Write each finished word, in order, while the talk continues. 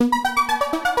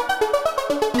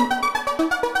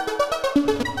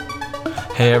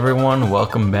Hey everyone,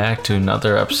 welcome back to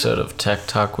another episode of Tech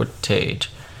Talk with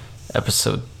Tage,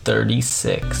 episode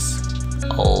 36.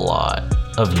 A lot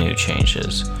of new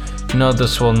changes. No,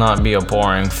 this will not be a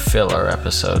boring filler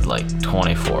episode like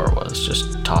 24 was,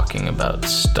 just talking about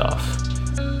stuff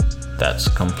that's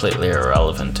completely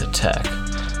irrelevant to tech.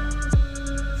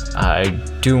 I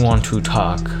do want to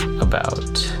talk about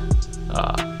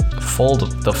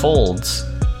the Folds,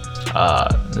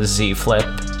 Z Flip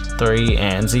 3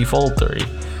 and Z Fold 3.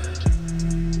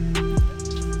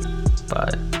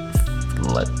 But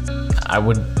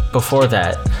before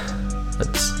that,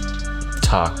 let's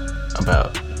talk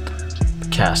about the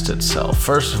cast itself.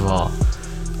 First of all,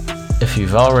 if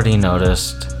you've already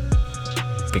noticed,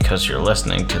 because you're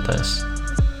listening to this,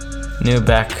 new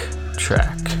background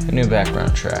track.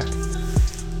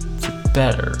 It's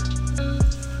better,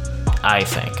 I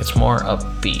think. It's more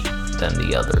upbeat than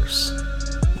the others,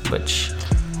 which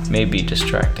may be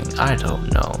distracting. I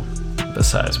don't know.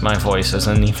 Besides, my voice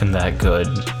isn't even that good.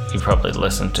 You probably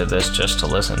listen to this just to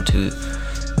listen to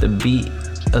the beat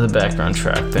of the background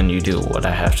track than you do what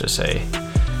I have to say.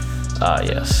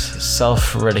 Yes,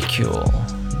 self-ridicule,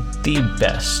 the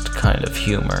best kind of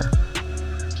humor.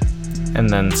 And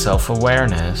then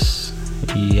self-awareness,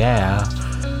 yeah.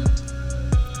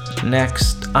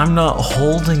 Next, I'm not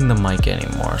holding the mic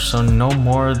anymore, so no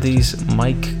more of these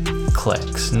mic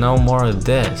clicks, no more of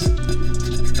this.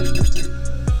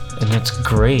 And it's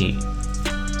great,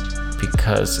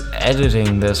 because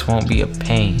editing this won't be a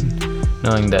pain,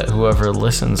 knowing that whoever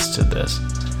listens to this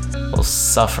will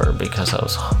suffer because I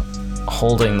was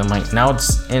holding the mic. Now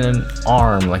it's in an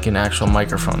arm, like an actual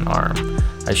microphone arm.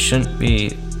 I shouldn't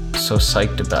be so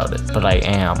psyched about it, but I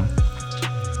am.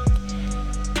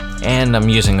 And I'm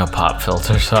using a pop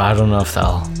filter, so I don't know if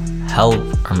that'll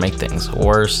help or make things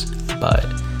worse, but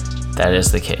that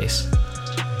is the case.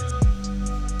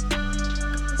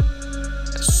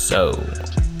 So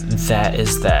that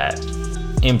is that.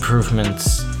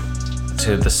 Improvements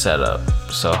to the setup.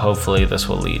 So hopefully this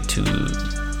will lead to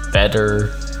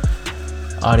better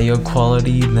audio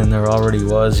quality than there already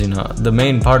was. The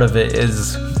main part of it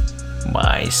is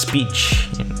my speech.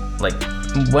 Like,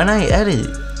 when I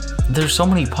edit, there's so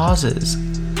many pauses,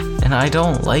 and I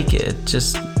don't like it. It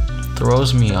just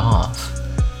throws me off.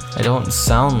 I don't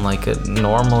sound like a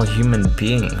normal human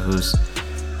being who's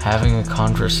having a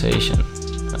conversation.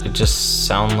 I just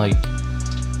sound like,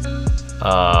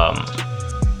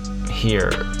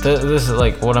 here. This is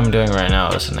like what I'm doing right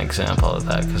now is an example of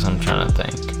that, because I'm trying to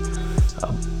think.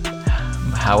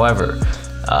 However,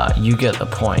 you get the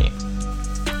point.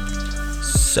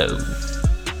 So,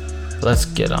 let's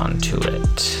get on to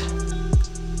it.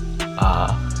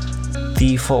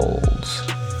 The folds.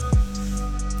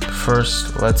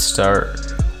 First, let's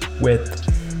start with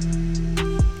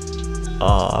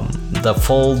the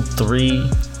Fold 3,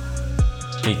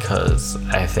 because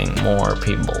I think more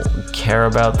people care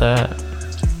about that.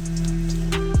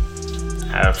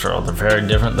 After all, they're very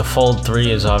different. The Fold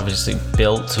 3 is obviously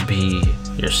built to be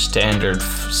your standard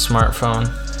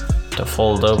smartphone, to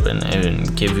fold open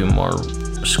and give you more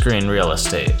screen real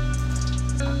estate,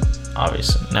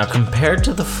 obviously. Now, compared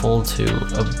to the Fold 2,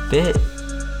 a bit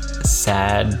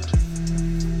saddening,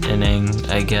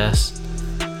 I guess,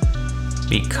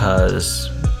 because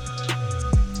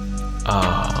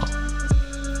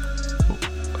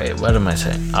what am I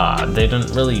saying? They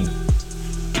didn't really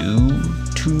do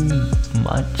too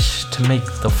much to make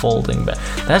the folding better.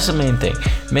 That's the main thing.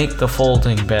 Make the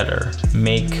folding better.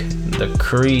 Make the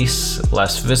crease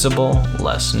less visible,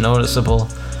 less noticeable.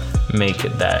 Make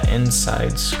it that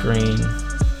inside screen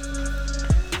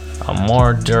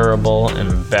more durable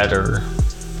and better,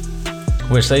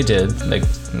 which they did.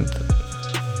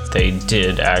 They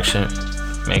did actually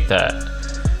make that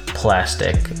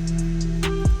plastic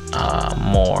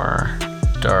more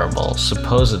durable,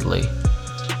 supposedly.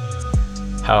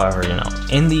 However,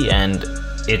 in the end,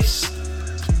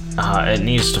 it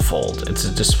needs to fold. It's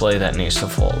a display that needs to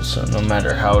fold, so no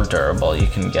matter how durable you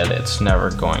can get it, it's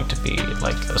never going to be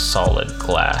like a solid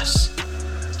glass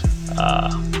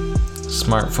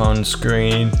smartphone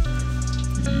screen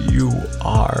you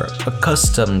are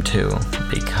accustomed to,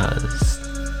 because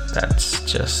that's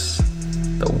just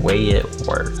the way it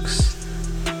works.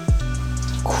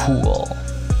 Cool.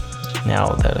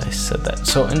 Now that I said that.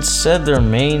 So instead,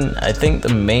 I think the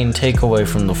main takeaway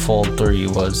from the Fold 3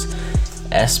 was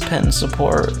S Pen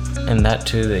support, and that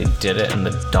too, they did it in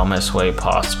the dumbest way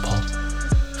possible.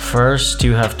 First,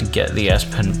 you have to get the S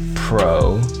Pen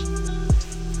Pro.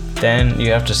 Then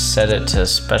you have to set it to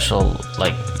special,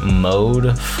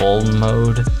 mode, fold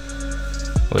mode.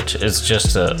 which is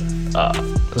just a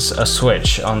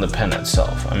switch on the pen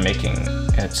itself. I'm making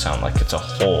it sound like it's a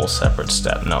whole separate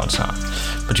step. No, it's not.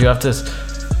 But you have to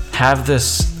have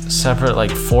this separate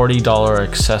like $40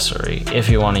 accessory if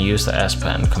you want to use the S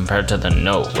Pen compared to the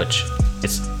Note, which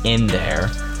is in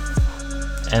there.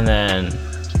 And then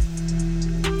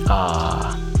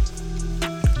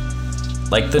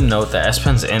like the Note, the S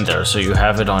Pen's in there, so you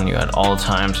have it on you at all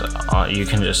times. You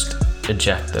can just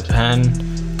eject the pen,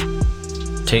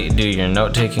 do your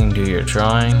note taking, do your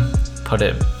drawing, put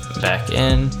it back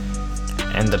in,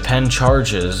 and the pen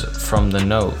charges from the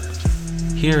Note.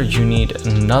 Here you need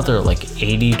another like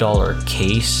 $80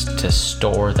 case to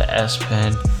store the S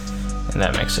Pen, and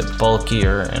that makes it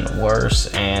bulkier and worse.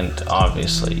 And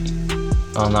obviously,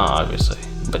 well, not obviously,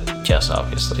 but yes,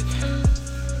 obviously.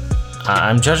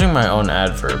 I'm judging my own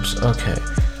adverbs. Okay.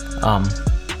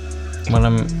 What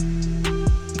I'm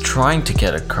trying to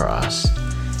get across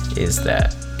is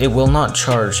that it will not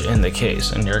charge in the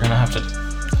case, and you're gonna have to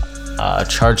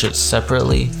charge it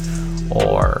separately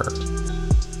or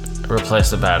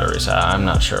replace the batteries. I'm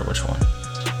not sure which one.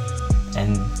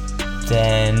 And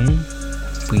then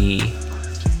we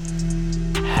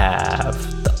have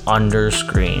the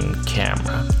underscreen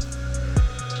camera,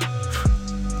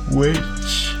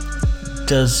 which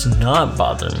does not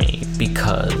bother me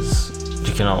because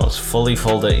you can almost fully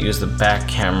fold it, use the back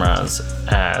cameras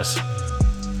as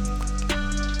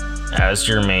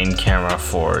your main camera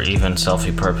for even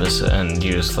selfie purpose, and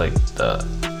use like the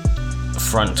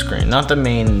front screen, not the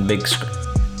main big screen,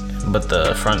 but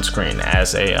the front screen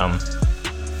as a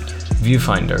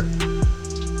viewfinder.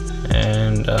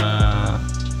 And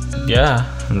yeah,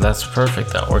 that's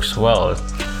perfect. That works well.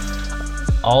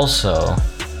 Also,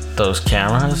 those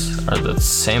cameras are the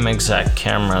same exact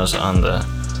cameras on the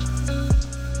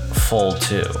Fold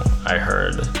 2, I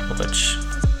heard, which,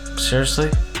 seriously?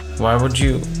 Why would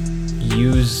you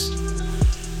use...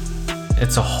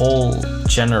 It's a whole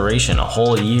generation, a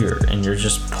whole year, and you're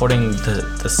just putting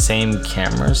the same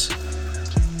cameras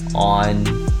on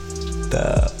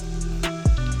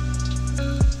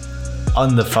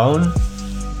the phone?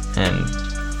 And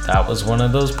that was one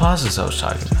of those pauses I was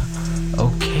talking about.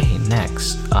 Okay,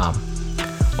 next.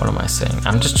 What am I saying?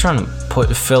 I'm just trying to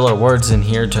put filler words in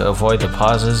here to avoid the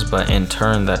pauses, but in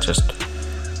turn that just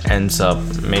ends up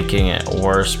making it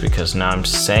worse because now I'm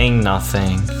saying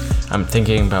nothing. I'm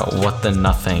thinking about what the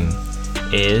nothing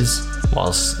is,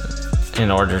 whilst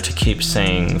in order to keep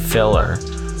saying filler,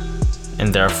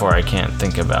 and therefore I can't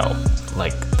think about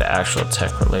like the actual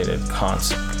tech related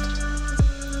concept.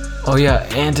 Oh yeah,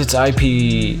 and it's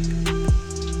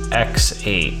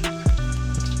IPX8.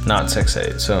 Not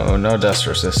 6.8, so no dust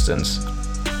resistance.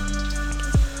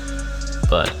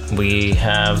 But we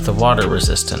have the water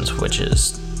resistance, which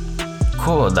is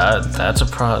cool. That's a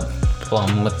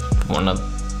problem with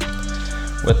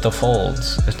the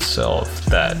folds itself.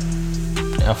 That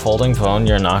a folding phone,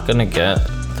 you're not gonna get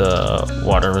the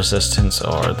water resistance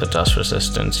or the dust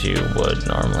resistance you would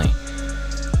normally.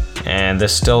 And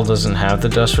this still doesn't have the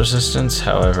dust resistance.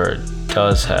 However, it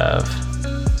does have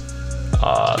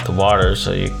the water,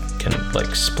 so you can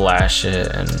like splash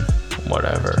it and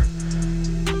whatever,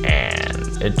 and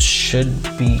it should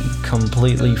be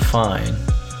completely fine.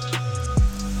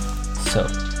 So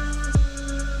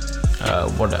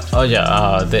the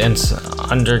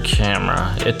under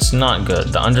camera, it's not good.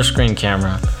 The underscreen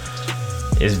camera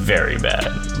is very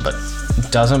bad, but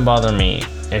it doesn't bother me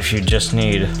if you just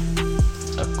need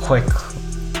a quick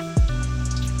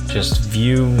just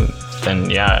view. Then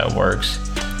yeah, it works.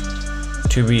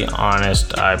 To be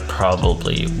honest, I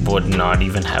probably would not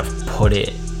even have put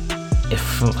it,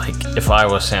 if I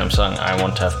was Samsung, I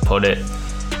wouldn't have put it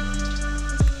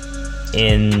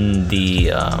in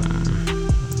the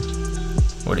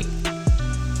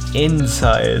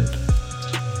inside.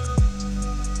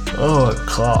 Oh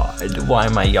God, why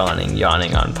am I yawning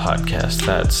on podcast?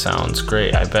 That sounds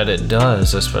great. I bet it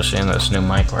does, especially in this new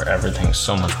mic where everything's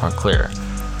so much more clear.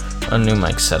 A new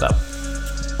mic setup.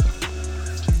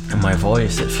 And my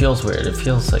voice, it feels weird. It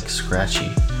feels like scratchy,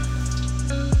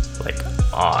 like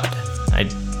odd. I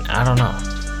don't know.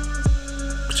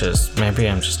 Just maybe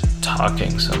I'm just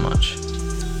talking so much,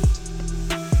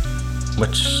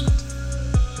 which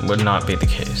would not be the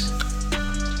case.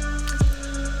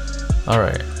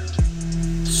 Alright,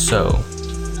 so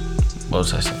what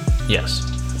was I saying? Yes,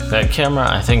 that camera,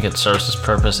 I think it serves its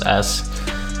purpose. As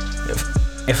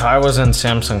if I was in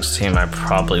Samsung's team, I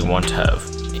probably wouldn't have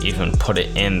even put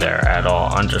it in there at all,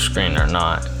 underscreen or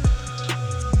not,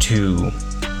 due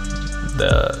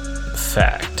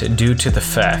to the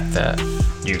fact that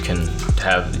you can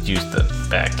use the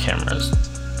back cameras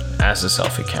as a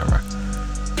selfie camera.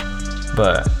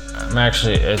 But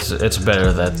actually, it's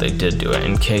better that they did do it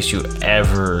in case you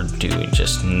ever do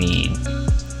just need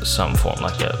some form,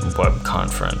 like a web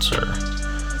conference or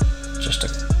just a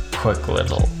quick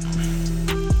little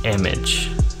image.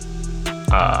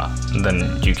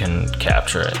 Then you can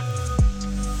capture it.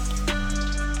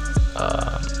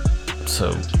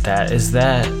 So that is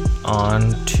that.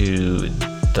 On to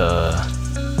the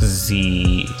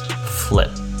Z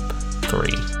Flip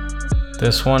 3.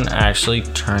 This one actually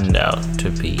turned out to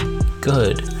be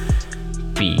good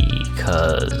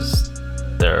because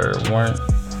there weren't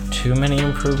too many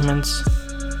improvements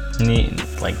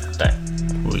like that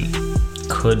we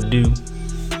could do.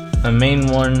 The main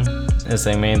one is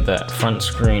they made that front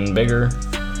screen bigger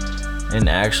and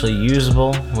actually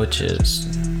usable, which is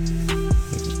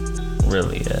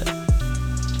really it.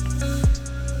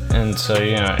 And so,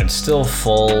 it still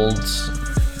folds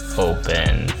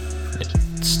open. It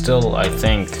still, I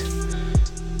think,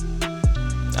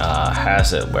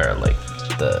 has it where like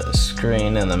the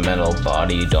screen and the metal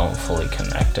body don't fully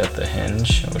connect at the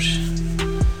hinge, which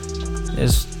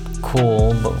is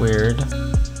cool but weird.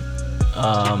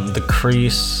 The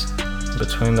crease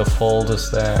between the fold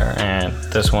is there, and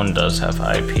this one does have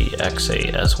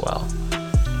IPX8 as well.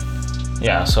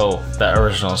 Yeah, so that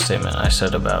original statement I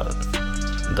said about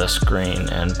the screen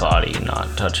and body not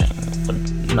touching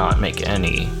would not make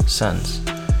any sense.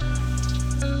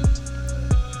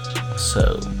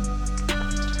 So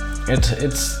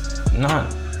it's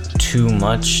not too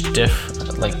much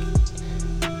different. Like,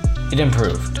 it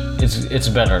improved. It's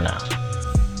better now.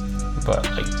 But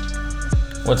like,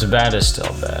 what's bad is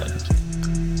still bad.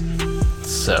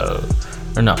 So,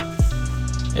 or no,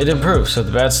 it improved. So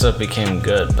the bad stuff became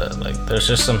good. But like, there's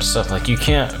just some stuff like you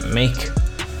can't make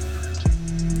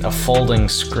a folding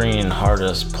screen hard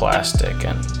as plastic,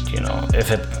 and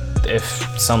if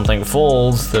something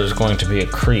folds, there's going to be a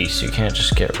crease. You can't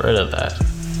just get rid of that.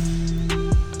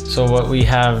 So what we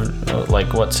have,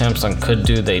 like what Samsung could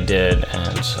do, they did,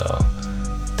 and so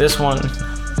this one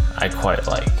I quite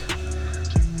like.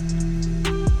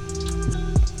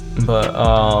 But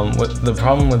the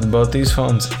problem with both these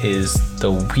phones is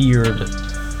the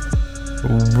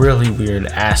really weird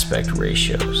aspect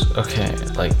ratios. Okay,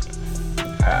 like,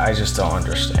 I just don't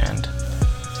understand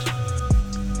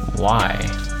why.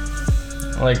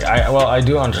 Like, I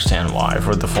do understand why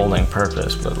for the folding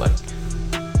purpose, but like,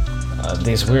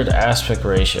 these weird aspect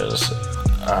ratios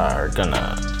are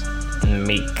gonna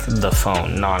make the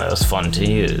phone not as fun to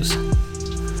use.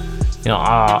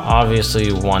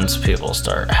 Obviously, once people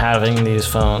start having these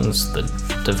phones, the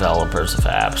developers of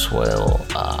apps will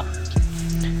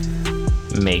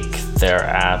make their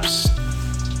apps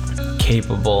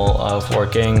capable of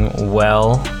working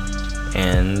well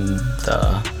in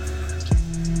the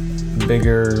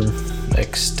bigger,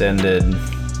 extended,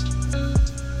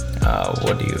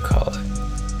 what do you call it?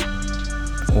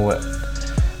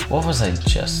 What was I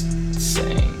just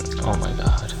saying? Oh my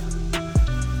god.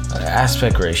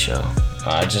 Aspect ratio.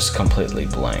 I just completely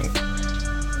blanked.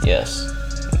 Yes,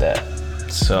 that.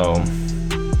 So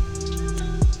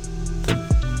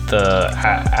the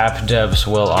app devs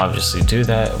will obviously do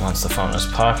that once the phone is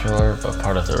popular, but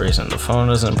part of the reason the phone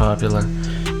isn't popular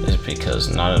is because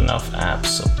not enough apps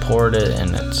support it,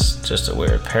 and it's just a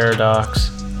weird paradox.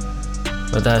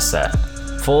 But that's that.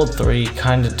 Fold 3,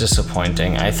 kind of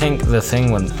disappointing. I think the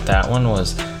thing with that one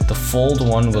was the Fold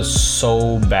 1 was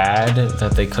so bad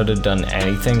that they could have done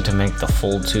anything to make the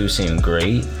Fold 2 seem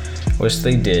great, which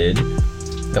they did.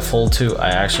 The Fold 2, I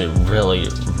actually really,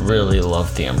 really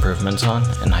love the improvements on,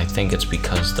 and I think it's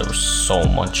because there was so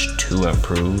much to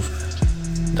improve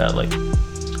that, like,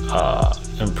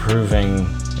 improving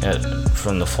it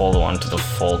from the Fold 1 to the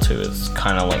Fold 2 is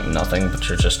kind of like nothing, but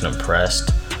you're just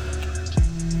impressed.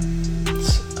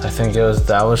 I think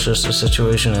that was just a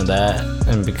situation of that,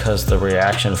 and because the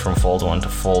reaction from Fold 1 to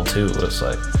Fold 2 was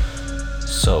like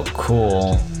so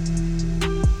cool,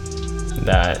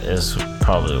 that is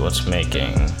probably what's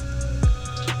making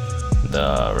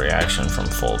the reaction from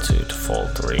Fold 2 to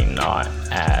Fold 3 not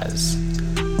as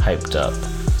hyped up.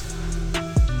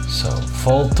 So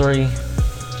Fold 3,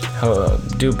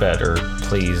 do better,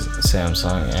 please,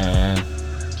 Samsung. And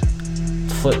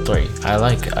Flip 3, I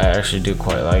actually do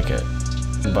quite like it.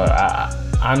 But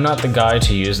I'm not the guy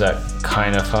to use that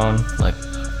kind of phone. Like,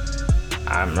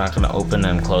 I'm not gonna open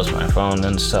and close my phone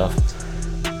and stuff.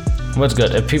 What's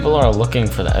good, if people are looking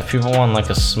for that, if people want like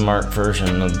a smart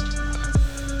version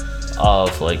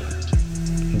of like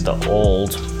the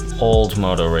old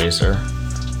Moto Razr,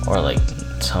 or like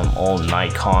some old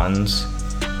Nikons.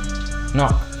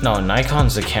 No,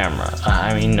 Nikon's the camera.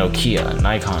 I mean Nokia.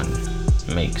 Nikon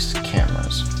makes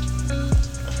cameras.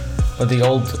 with the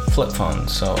old flip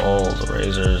phones, so old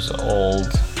Razrs, old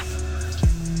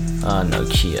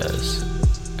Nokias,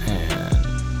 and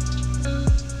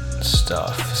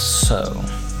stuff. So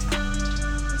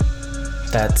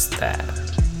that's that.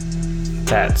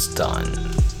 That's done.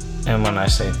 And when I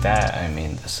say that, I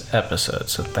mean this episode.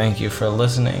 So thank you for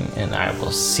listening, and I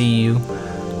will see you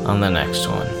on the next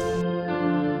one.